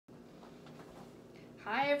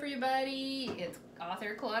Hi everybody, it's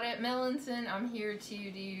Author Claudette Melanson. I'm here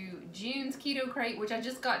to do June's Keto Krate, which I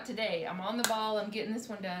just got today. I'm on the ball, I'm getting this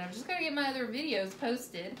one done. I'm just gonna get my other videos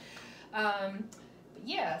posted. But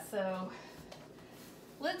yeah, so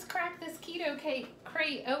let's crack this Keto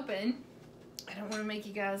Krate open. I don't want to make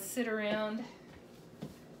you guys sit around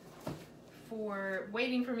for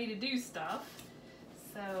waiting for me to do stuff.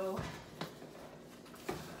 So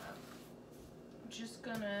just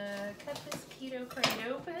gonna cut this Keto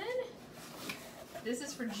Krate open. This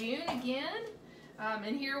is for June again.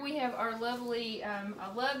 And here we have our lovely,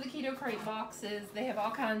 I love the Keto Krate boxes. They have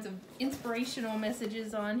all kinds of inspirational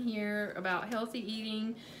messages on here about healthy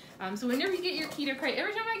eating. So whenever you get your Keto Krate,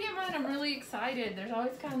 every time I get mine, I'm really excited. There's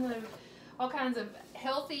always all kinds of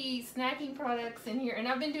healthy snacking products in here. And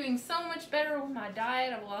I've been doing so much better with my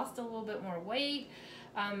diet. I've lost a little bit more weight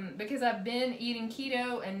because I've been eating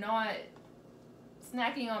keto and not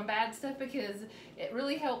snacking on bad stuff, because it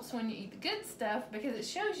really helps when you eat the good stuff because it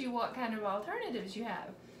shows you what kind of alternatives you have.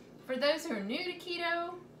 For those who are new to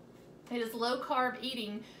keto, it is low carb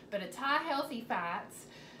eating, but it's high healthy fats.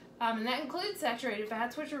 And that includes saturated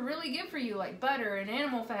fats, which are really good for you, like butter and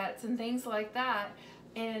animal fats and things like that.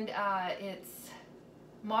 And it's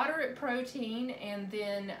moderate protein, and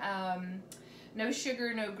then no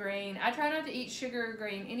sugar, no grain. I try not to eat sugar or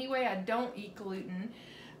grain anyway. I don't eat gluten.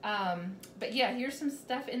 But yeah, here's some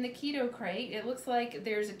stuff in the Keto Krate. It looks like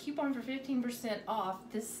there's a coupon for 15% off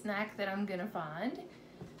this snack that I'm gonna find.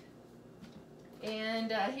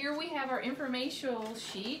 And here we have our informational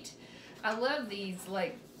sheet. I love these.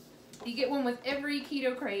 Like, you get one with every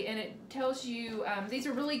Keto Krate, and it tells you these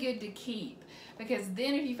are really good to keep, because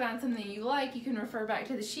then if you find something you like, you can refer back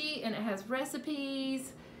to the sheet, and it has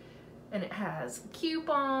recipes and it has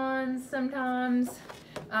coupons sometimes.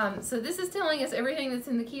 So this is telling us everything that's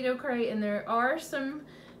in the Keto Krate, and there are some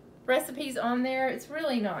recipes on there. It's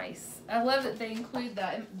really nice. I love that they include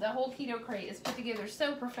that. The whole Keto Krate is put together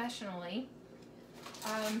so professionally.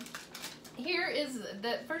 Here is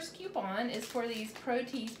the first coupon is for these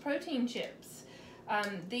protein chips.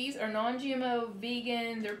 These are non-GMO,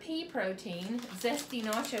 vegan, they're pea protein, zesty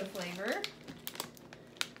nacho flavor.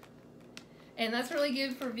 And that's really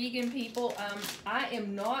good for vegan people. I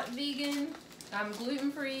am not vegan. I'm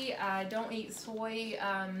gluten-free. I don't eat soy.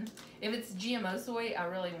 If it's GMO soy, I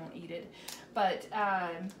really won't eat it. But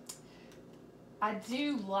I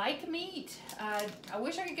do like meat. I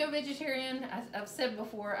wish I could go vegetarian. I've said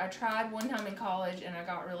before, I tried one time in college and I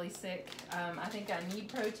got really sick. I think I need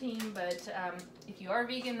protein, but if you are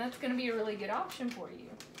vegan, that's going to be a really good option for you.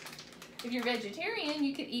 If you're vegetarian,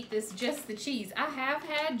 you could eat this just the cheese. I have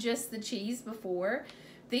had just the cheese before.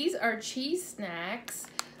 These are cheese snacks,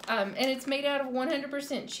 and it's made out of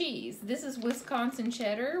 100% cheese. This is Wisconsin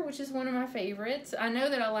cheddar, which is one of my favorites. I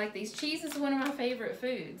know that I like these. Cheese is one of my favorite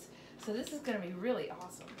foods, so this is going to be really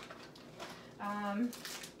awesome.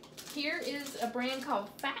 Here is a brand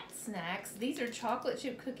called Fat Snacks. These are chocolate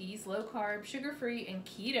chip cookies, low carb, sugar free, and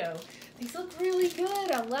keto. These look really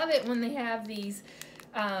good. I love it when they have these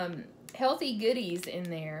healthy goodies in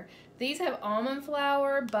there. These have almond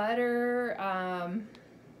flour, butter. I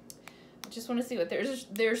just want to see what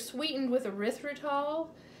they're sweetened with erythritol,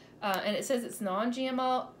 and it says it's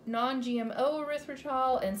non-GMO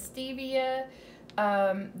erythritol and stevia.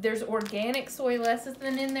 There's organic soy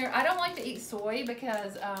lecithin in there. I don't like to eat soy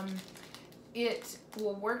because it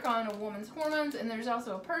will work on a woman's hormones, and there's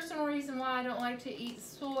also a personal reason why I don't like to eat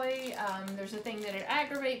soy. There's a thing that it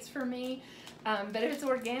aggravates for me. But if it's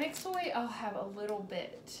organic soy, I'll have a little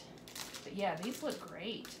bit. But yeah, these look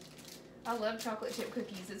great. I love chocolate chip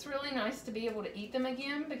cookies. It's really nice to be able to eat them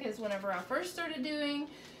again, because whenever I first started doing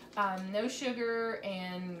no sugar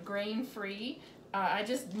and grain-free, I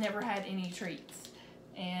just never had any treats.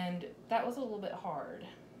 And that was a little bit hard.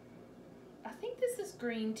 I think this is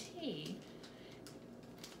green tea.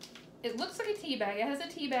 It looks like a tea bag. It has a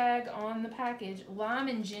tea bag on the package. Lime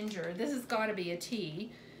and ginger. This has got to be a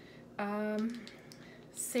tea.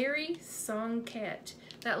 Sari Songket.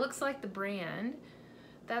 That looks like the brand.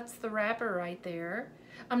 That's the wrapper right there.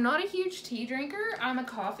 I'm not a huge tea drinker. I'm a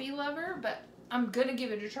coffee lover, but I'm gonna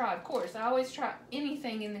give it a try, of course. I always try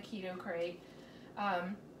anything in the Keto Krate,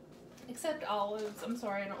 except olives. I'm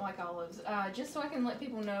sorry, I don't like olives. Just so I can let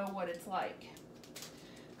people know what it's like.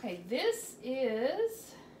 Okay, these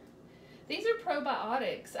are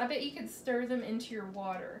probiotics. I bet you could stir them into your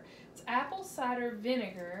water. It's apple cider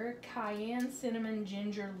vinegar, cayenne, cinnamon,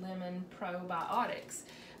 ginger, lemon probiotics.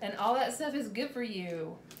 And all that stuff is good for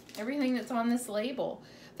you. Everything that's on this label.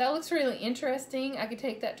 That looks really interesting. I could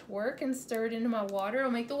take that to work and stir it into my water.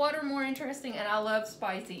 It'll make the water more interesting, and I love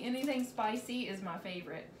spicy. Anything spicy is my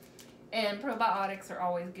favorite. And probiotics are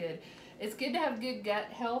always good. It's good to have good gut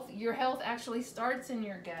health. Your health actually starts in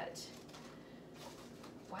your gut.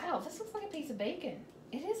 Wow, this looks like a piece of bacon.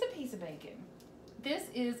 It is a piece of bacon. This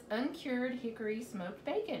is uncured hickory smoked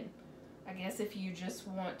bacon. I guess if you just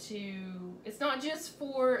want to, it's not just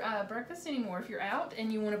for breakfast anymore. If you're out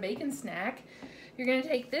and you want a bacon snack, you're gonna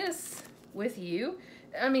take this with you.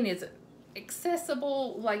 I mean, it's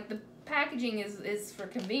accessible, like the packaging is for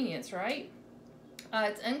convenience, right?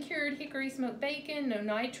 It's uncured hickory smoked bacon, no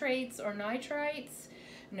nitrates or nitrites,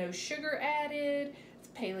 no sugar added, it's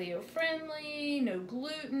paleo friendly, no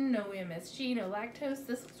gluten, no MSG, no lactose.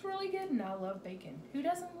 This looks really good and I love bacon. Who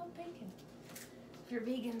doesn't love bacon? If you're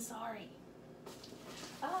vegan, sorry.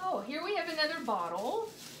 Oh, here we have another bottle.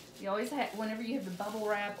 You always have, whenever you have the bubble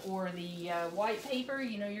wrap or the white paper,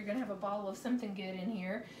 you know you're gonna have a bottle of something good in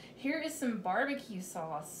here. Here is some barbecue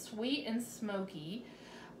sauce, sweet and smoky.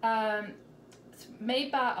 It's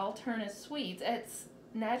made by Alterna Sweets. It's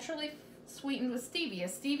naturally sweetened with stevia.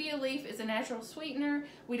 Stevia leaf is a natural sweetener.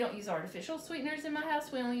 We don't use artificial sweeteners in my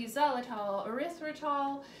house. We only use xylitol,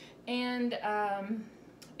 erythritol, and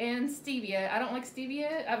stevia. I don't like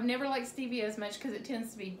stevia. I've never liked stevia as much because it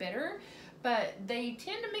tends to be bitter, but they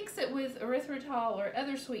tend to mix it with erythritol or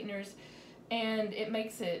other sweeteners, and it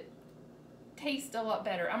makes it taste a lot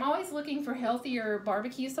better. I'm always looking for healthier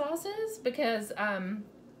barbecue sauces because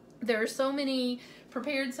there are so many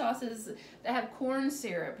prepared sauces that have corn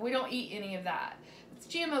syrup. We don't eat any of that. It's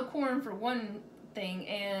GMO corn for one thing,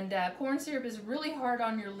 and corn syrup is really hard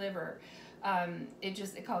on your liver.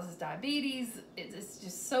 It causes diabetes. It's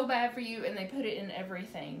just so bad for you, and they put it in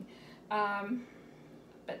everything.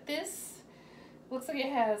 But this looks like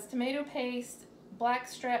it has tomato paste,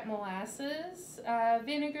 blackstrap molasses,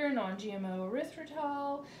 vinegar, non-GMO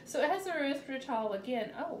erythritol. So it has erythritol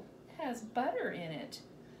again. Oh, it has butter in it.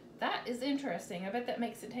 That is interesting. I bet that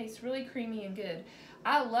makes it taste really creamy and good.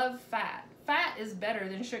 I love fat. Fat is better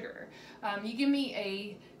than sugar. You give me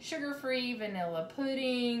a sugar-free vanilla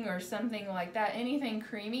pudding or something like that, anything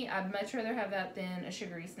creamy, I'd much rather have that than a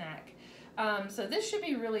sugary snack. So this should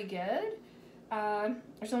be really good.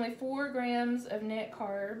 There's only 4 grams of net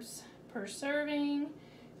carbs per serving,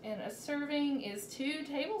 and a serving is 2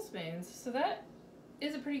 tablespoons. So that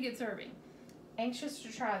is a pretty good serving. Anxious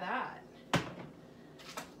to try that.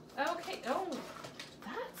 Okay, oh,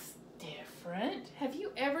 that's different. Have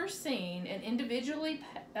you ever seen an individually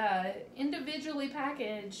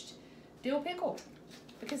packaged dill pickle?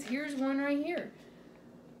 Because here's one right here.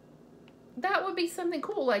 That would be something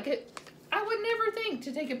cool. Like I would never think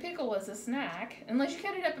to take a pickle as a snack unless you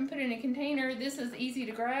cut it up and put it in a container. This is easy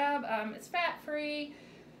to grab. It's fat-free.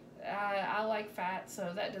 I like fat,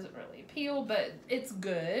 so that doesn't really appeal, but it's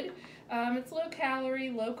good. It's low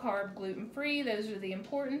calorie, low carb, gluten-free. Those are the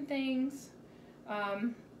important things.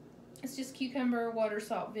 It's just cucumber, water,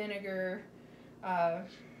 salt, vinegar,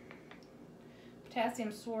 potassium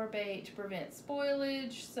sorbate to prevent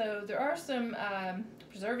spoilage. So there are some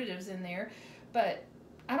preservatives in there, but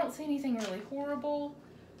I don't see anything really horrible.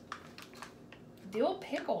 Dill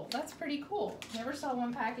pickle, that's pretty cool. Never saw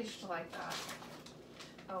one packaged like that.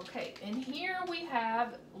 Okay, and here we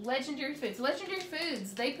have Legendary Foods. Legendary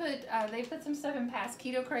Foods, they put some stuff in past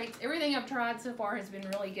keto crates. Everything I've tried so far has been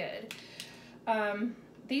really good.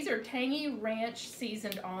 These are tangy ranch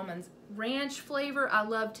seasoned almonds. Ranch flavor I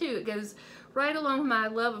love too. It goes right along with my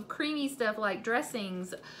love of creamy stuff like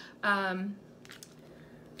dressings.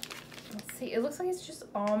 Let's see, it looks like it's just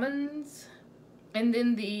almonds. And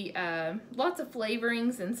then the lots of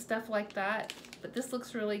flavorings and stuff like that. But this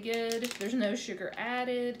looks really good. There's no sugar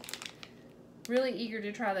added. Really eager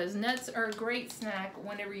to try those. Nuts are a great snack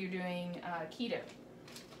whenever you're doing keto.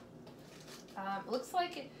 Looks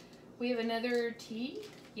like we have another tea.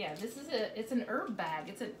 Yeah, this is it's an herb bag.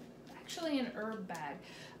 It's actually an herb bag.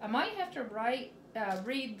 I might have to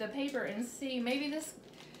read the paper and see. Maybe this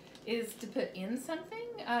is to put in something.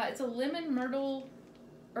 It's a lemon myrtle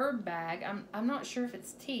herb bag. I'm not sure if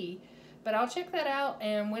it's tea. But I'll check that out,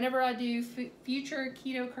 and whenever I do future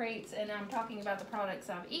keto crates and I'm talking about the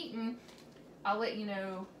products I've eaten, I'll let you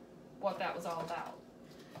know what that was all about.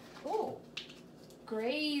 Oh,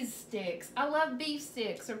 graze sticks. I love beef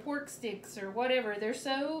sticks or pork sticks or whatever. They're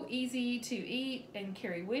so easy to eat and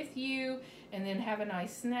carry with you and then have a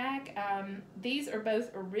nice snack. These are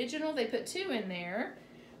both original. They put 2 in there.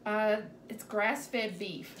 It's grass-fed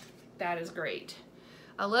beef. That is great.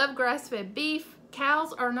 I love grass-fed beef.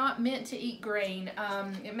 Cows are not meant to eat grain.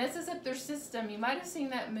 It messes up their system. You might have seen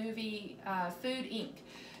that movie, Food Inc.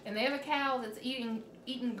 And they have a cow that's eating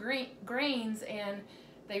grains, and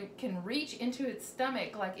they can reach into its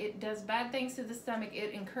stomach. Like, it does bad things to the stomach.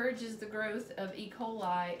 It encourages the growth of E.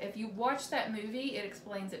 coli. If you watch that movie, it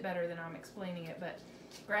explains it better than I'm explaining it. But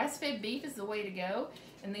grass-fed beef is the way to go,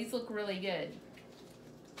 and these look really good.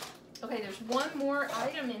 Okay, there's one more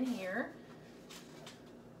item in here.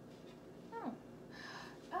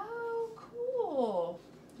 Oh, cool.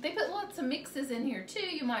 They put lots of mixes in here too.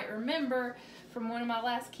 You might remember from one of my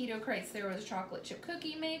last keto crates, there was a chocolate chip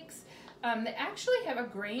cookie mix. They actually have a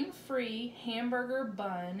grain-free hamburger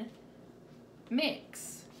bun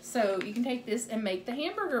mix. So you can take this and make the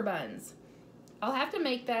hamburger buns. I'll have to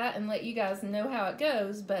make that and let you guys know how it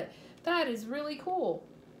goes, but that is really cool.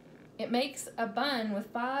 It makes a bun with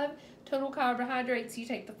 5 total carbohydrates. You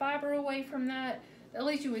take the fiber away from that. That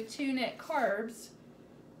leaves you with 2 net carbs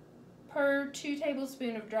per 2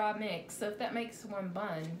 tablespoons of dry mix. So if that makes one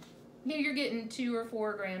bun, you know, you're getting 2 or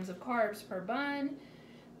 4 grams of carbs per bun.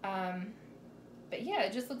 But yeah,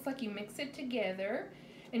 it just looks like you mix it together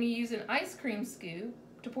and you use an ice cream scoop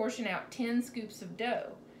to portion out 10 scoops of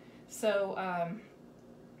dough. So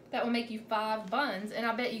that will make you 5 buns, and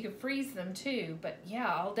I bet you could freeze them too. But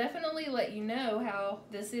yeah, I'll definitely let you know how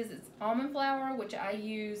this is. It's almond flour, which I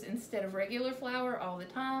use instead of regular flour all the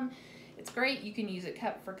time. It's great. You can use it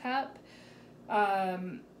cup for cup.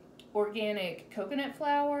 Organic coconut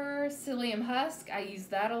flour, psyllium husk. I use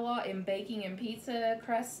that a lot in baking and pizza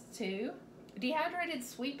crusts too. Dehydrated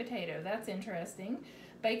sweet potato. That's interesting.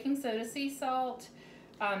 Baking soda, sea salt.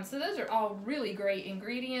 So those are all really great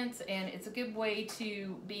ingredients, and it's a good way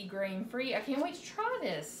to be grain-free. I can't wait to try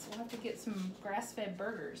this. We'll have to get some grass-fed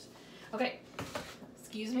burgers. Okay,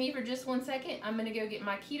 excuse me for just 1 second. I'm going to go get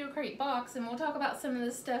my Keto Krate box, and we'll talk about some of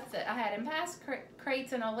the stuff that I had in past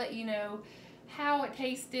crates, and I'll let you know how it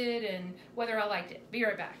tasted and whether I liked it. Be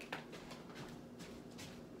right back.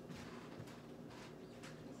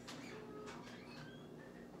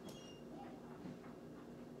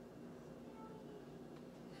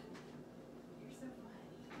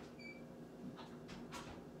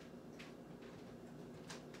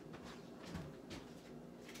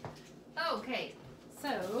 Okay, so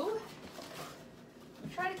I'll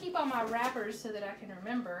try to keep all my wrappers so that I can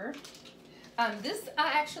remember. This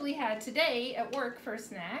I actually had today at work for a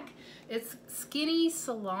snack. It's skinny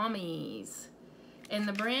salamis, and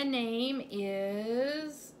the brand name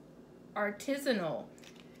is Artisanal.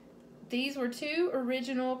 These were 2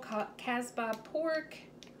 original Casbah pork,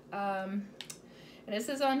 and it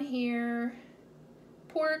says on here,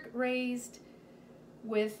 pork raised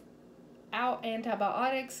without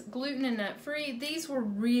antibiotics, gluten and nut free. These were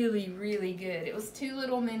really, really good. It was 2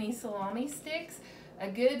 little mini salami sticks, a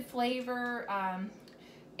good flavor,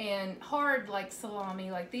 and hard like salami.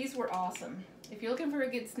 Like, these were awesome. If you're looking for a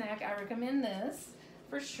good snack, I recommend this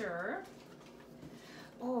for sure.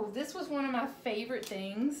 Oh, this was one of my favorite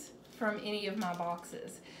things from any of my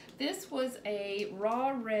boxes. This was a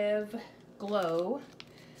Raw Rev Glow.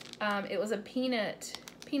 It was a peanut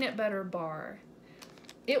butter bar.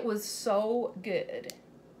 It was so good.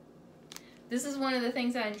 This is one of the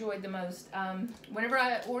things I enjoyed the most. Whenever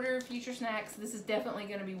I order future snacks, this is definitely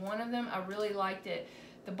going to be one of them. I really liked it.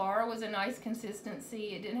 The bar was a nice consistency.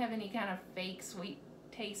 It didn't have any kind of fake sweet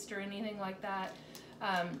taste or anything like that.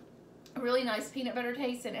 A really nice peanut butter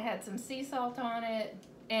taste, and it had some sea salt on it,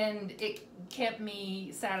 and it kept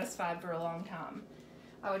me satisfied for a long time.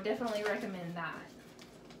 I would definitely recommend that.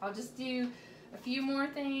 I'll just do a few more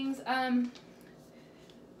things.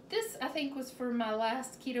 This, I think, was for my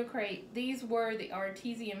last Keto Krate. These were the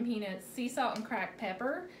artesian peanuts, sea salt and cracked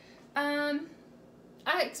pepper.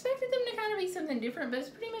 I expected them to kind of be something different, but it's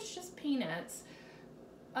pretty much just peanuts.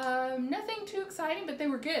 Nothing too exciting, but they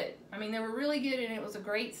were good. I mean, they were really good, and it was a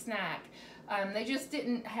great snack. They just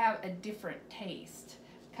didn't have a different taste,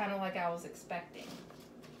 kind of like I was expecting.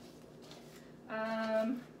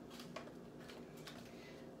 I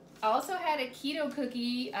also had a keto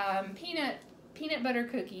cookie, peanut butter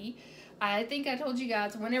cookie. I think I told you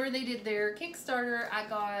guys, whenever they did their Kickstarter, I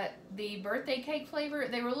got the birthday cake flavor.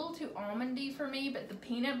 They were a little too almondy for me, but the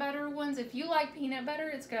peanut butter ones, if you like peanut butter,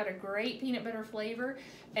 it's got a great peanut butter flavor,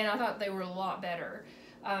 and I thought they were a lot better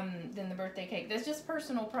than the birthday cake. That's just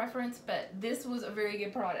personal preference, but this was a very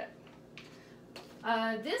good product.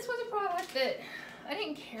 This was a product that I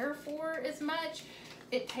didn't care for as much.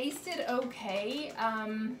 It tasted okay,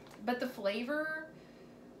 but the flavor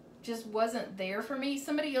just wasn't there for me.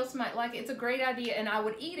 Somebody else might like it. It's a great idea, and I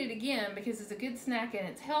would eat it again because it's a good snack and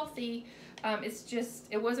it's healthy. It's just,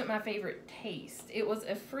 it wasn't my favorite taste. It was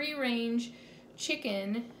a free-range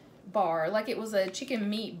chicken bar, like it was a chicken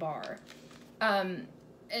meat bar. And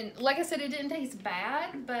like I said, it didn't taste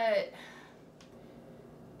bad, but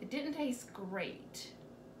it didn't taste great.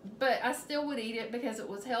 but I still would eat it because it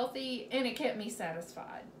was healthy and it kept me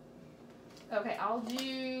satisfied. Okay, I'll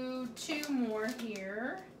do 2 more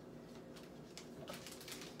here.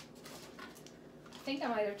 I think I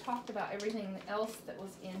might have talked about everything else that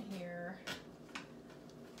was in here.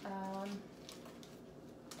 Let's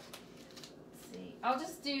see. I'll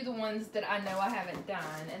just do the ones that I know I haven't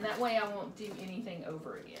done, and that way I won't do anything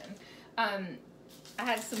over again. I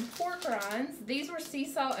had some pork rinds. These were sea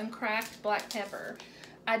salt and cracked black pepper.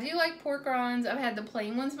 I do like pork rinds. I've had the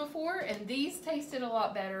plain ones before, and these tasted a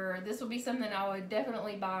lot better. This would be something I would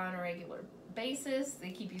definitely buy on a regular basis.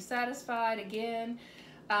 They keep you satisfied again,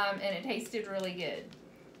 and it tasted really good.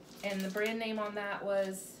 And the brand name on that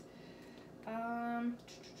was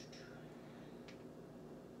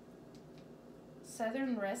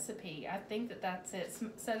Southern Recipe. I think that's it.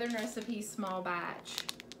 Southern Recipe small batch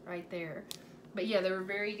right there. But yeah, they were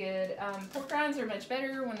very good. Pork rinds are much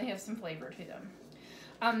better when they have some flavor to them.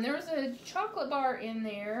 There was a chocolate bar in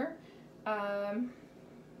there from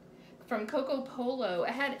Coco Polo.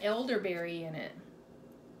 It had elderberry in it.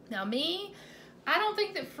 Now me, I don't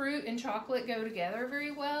think that fruit and chocolate go together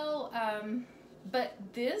very well, but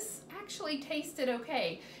this actually tasted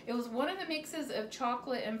okay. It was one of the mixes of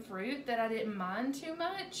chocolate and fruit that I didn't mind too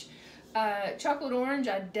much. Chocolate orange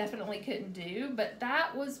I definitely couldn't do, but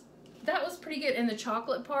that was pretty good, and the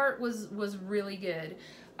chocolate part was really good.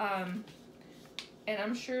 And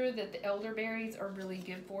I'm sure that the elderberries are really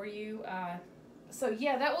good for you. So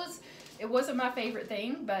yeah, it wasn't my favorite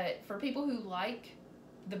thing, but for people who like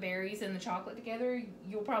the berries and the chocolate together,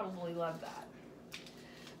 you'll probably love that.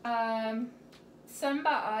 Some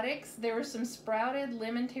biotics, there were some sprouted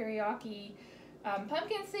lemon teriyaki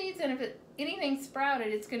pumpkin seeds, and if anything sprouted,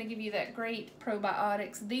 it's going to give you that great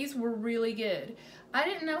probiotics. These were really good. I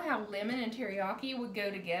didn't know how lemon and teriyaki would go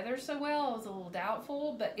together so well. I was a little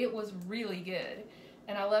doubtful, but it was really good.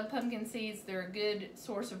 And I love pumpkin seeds. They're a good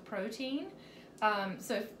source of protein.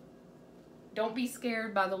 So don't be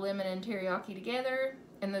scared by the lemon and teriyaki together,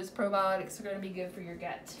 and those probiotics are going to be good for your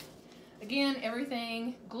gut. Again,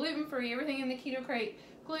 everything gluten-free, everything in the Keto Krate,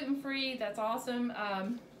 gluten-free, that's awesome,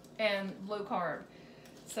 and low carb.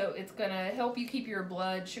 So it's going to help you keep your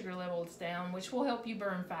blood sugar levels down, which will help you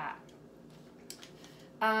burn fat.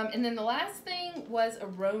 And then the last thing was a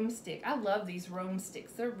Rome stick. I love these Rome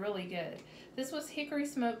sticks. They're really good. This was hickory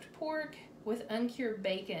smoked pork with uncured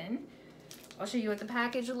bacon. I'll show you what the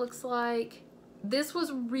package looks like. This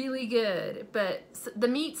was really good, but the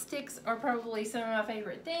meat sticks are probably some of my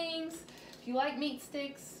favorite things. If you like meat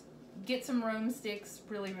sticks, get some Rome sticks.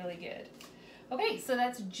 Really, really good. Okay, so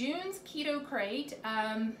that's June's Keto Krate.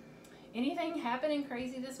 Anything happening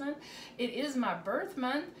crazy this month? It is my birth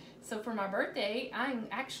month, so for my birthday, I'm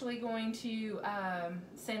actually going to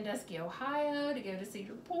Sandusky, Ohio to go to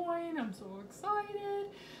Cedar Point. I'm so excited.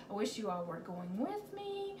 I wish you all were going with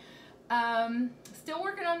me. Still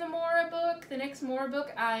working on the Mora book, the next Mora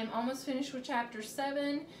book. I'm almost finished with chapter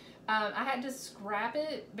 7. I had to scrap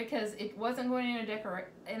it because it wasn't going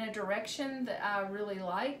in a direction that I really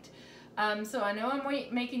liked. So I know I'm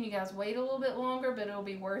making you guys wait a little bit longer, but it'll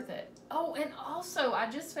be worth it. Oh, and also I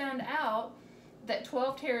just found out that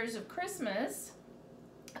 12 Terrors of Christmas,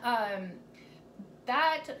 that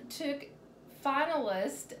took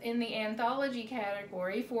finalist in the anthology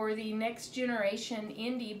category for the Next Generation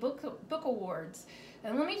Indie Book Awards.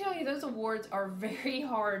 And let me tell you, those awards are very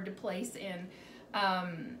hard to place in.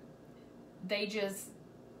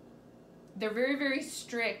 They're very, very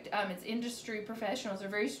strict. It's industry professionals. They're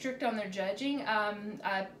very strict on their judging.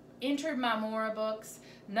 I entered my Mora books.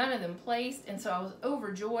 None of them placed, and so I was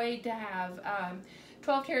overjoyed to have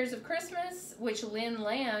 12 Terrors of Christmas, which Lynn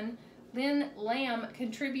Lamb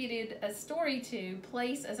contributed a story to,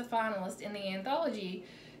 place as a finalist in the anthology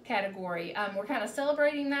category. We're kind of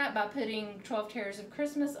celebrating that by putting 12 Terrors of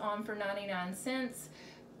Christmas on for 99 cents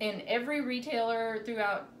in every retailer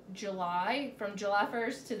throughout July, from July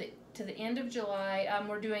 1st to the end of July.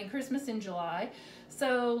 We're doing Christmas in July,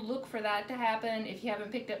 so look for that to happen. If you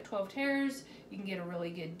haven't picked up 12 Terrors, you can get a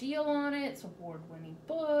really good deal on it. It's an award-winning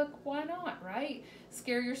book. Why not, right?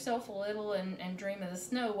 Scare yourself a little and dream of the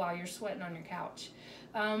snow while you're sweating on your couch.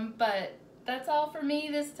 But that's all for me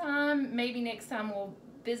this time. Maybe next time we'll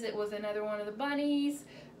visit with another one of the bunnies.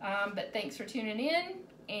 But thanks for tuning in,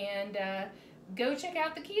 and go check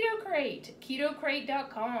out the Keto Krate,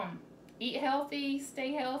 ketokrate.com. Eat healthy,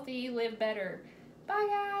 stay healthy, live better. Bye,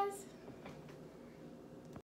 guys.